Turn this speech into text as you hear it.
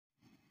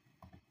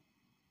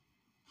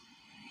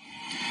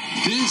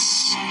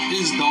This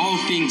is the All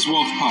Things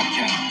Wealth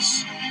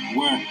Podcast,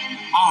 where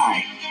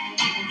I,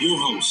 your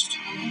host,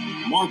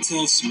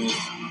 Martez Smith,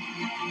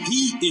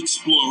 the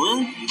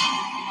explorer,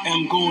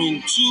 am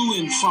going to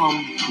and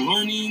from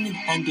learning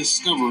and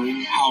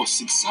discovering how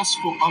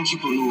successful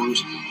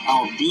entrepreneurs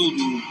are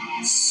building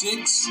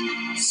 6,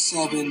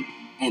 7,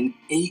 and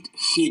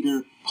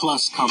 8-figure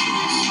plus companies.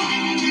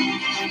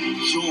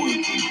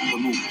 Join the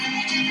movement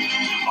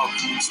of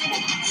the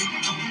explorers.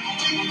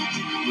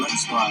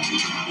 Let's ride.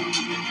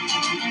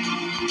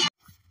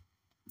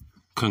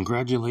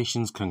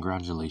 Congratulations.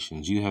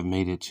 You have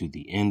made it to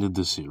the end of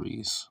the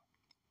series.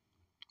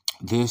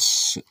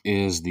 This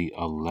is the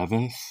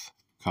 11th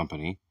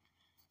company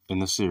in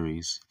the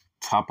series,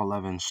 Top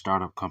 11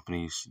 Startup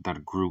Companies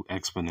That Grew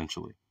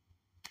Exponentially.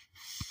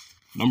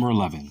 Number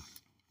 11,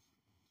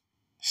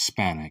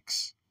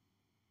 Spanx.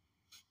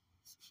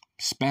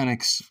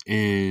 Spanx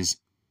is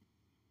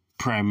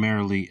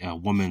primarily a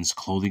women's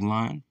clothing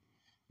line,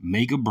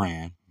 mega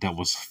brand that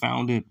was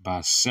founded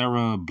by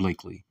Sarah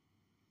Blakely.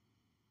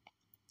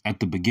 At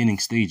the beginning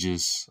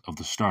stages of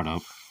the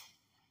startup,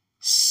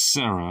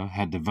 Sarah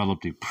had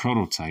developed a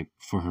prototype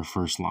for her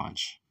first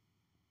launch.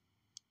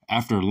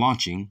 After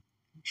launching,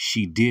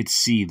 she did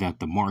see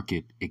that the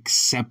market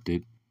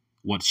accepted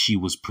what she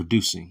was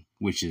producing,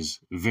 which is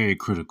very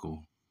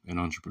critical in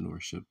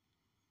entrepreneurship.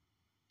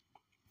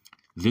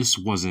 This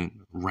wasn't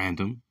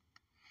random,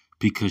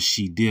 because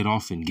she did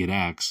often get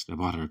asked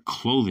about her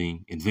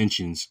clothing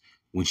inventions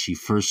when she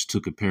first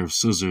took a pair of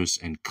scissors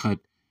and cut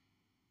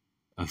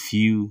the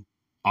feet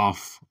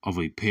off of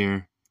a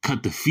pair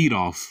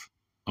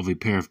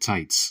of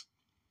tights.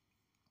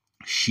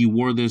 She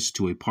wore this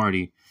to a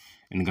party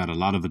and got a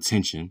lot of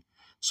attention,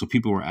 so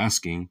people were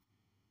asking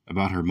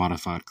about her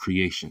modified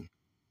creation.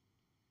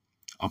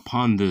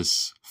 Upon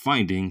this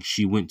finding,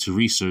 she went to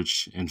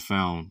research and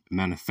found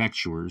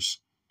manufacturers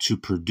to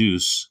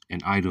produce an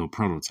ideal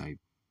prototype.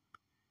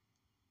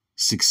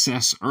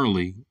 Success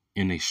early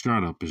in a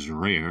startup is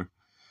rare,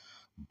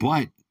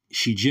 but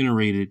she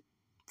generated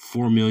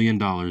 $4 million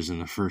in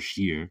the first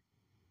year,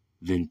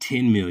 then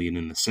 $10 million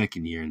in the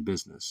second year in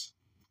business.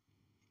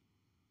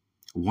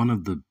 One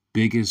of the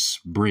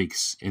biggest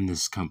breaks in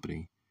this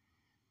company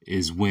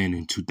is when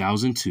in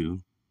 2002,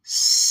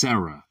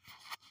 Sarah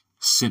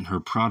sent her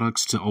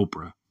products to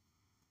Oprah,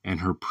 and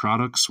her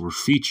products were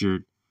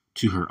featured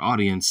to her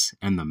audience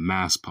and the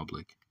mass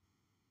public.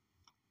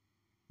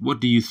 What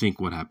do you think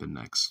would happen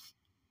next?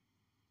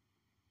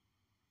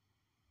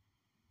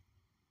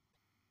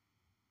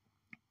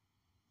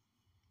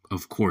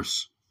 Of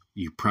course,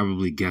 you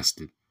probably guessed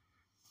it.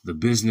 The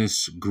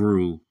business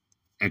grew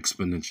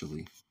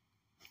exponentially.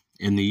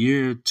 In the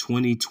year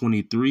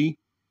 2023,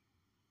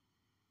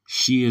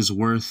 she is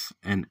worth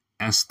an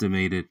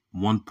estimated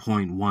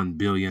 $1.1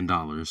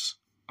 billion,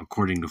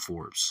 according to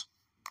Forbes.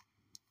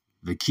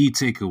 The key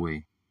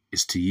takeaway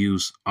is to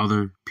use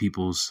other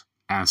people's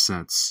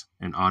assets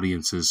and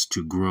audiences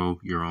to grow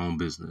your own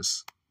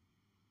business.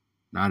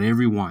 Not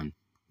everyone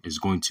is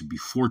going to be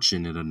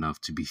fortunate enough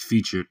to be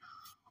featured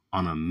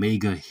on a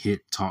mega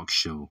hit talk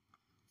show,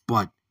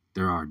 but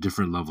there are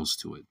different levels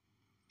to it.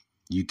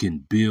 You can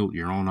build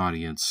your own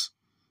audience,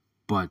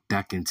 but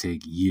that can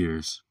take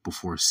years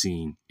before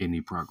seeing any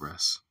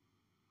progress.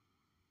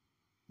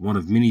 One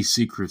of many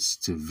secrets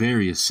to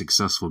various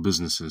successful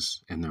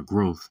businesses and their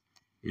growth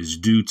is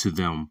due to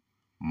them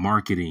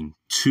marketing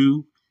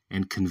to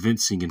and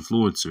convincing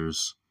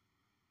influencers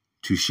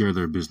to share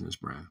their business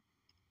brand.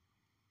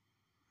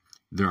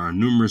 There are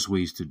numerous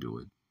ways to do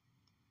it.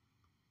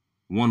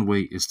 One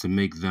way is to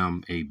make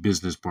them a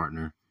business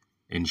partner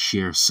and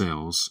share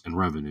sales and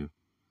revenue.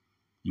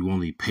 You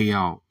only pay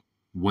out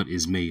what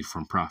is made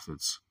from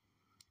profits.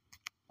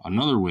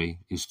 Another way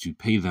is to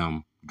pay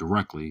them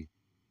directly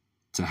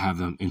to have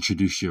them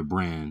introduce your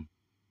brand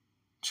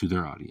to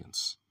their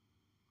audience.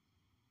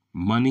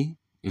 Money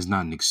is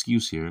not an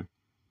excuse here,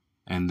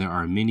 and there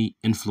are many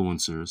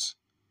influencers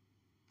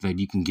that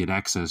you can get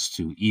access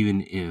to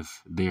even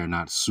if they are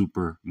not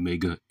super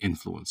mega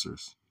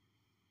influencers.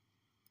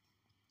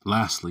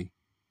 Lastly,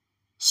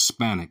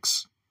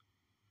 Spanx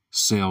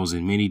sells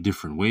in many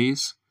different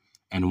ways,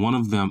 and one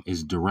of them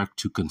is direct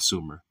to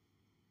consumer.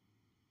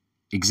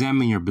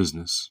 Examine your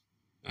business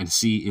and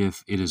see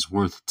if it is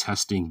worth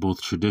testing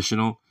both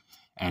traditional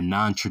and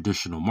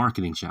non-traditional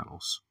marketing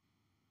channels.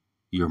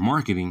 Your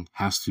marketing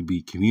has to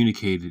be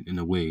communicated in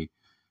a way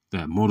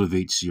that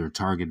motivates your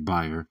target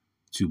buyer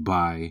to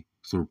buy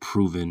through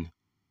proven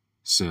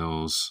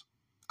sales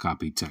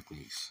copy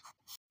techniques.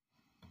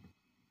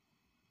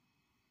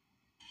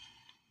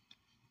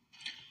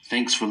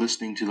 Thanks for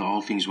listening to the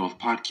All Things Wealth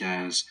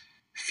podcast.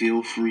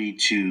 Feel free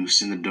to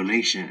send a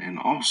donation and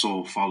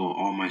also follow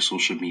all my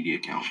social media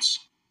accounts.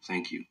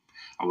 Thank you.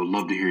 I would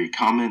love to hear your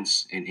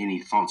comments and any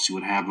thoughts you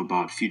would have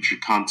about future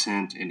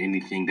content and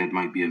anything that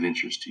might be of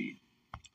interest to you.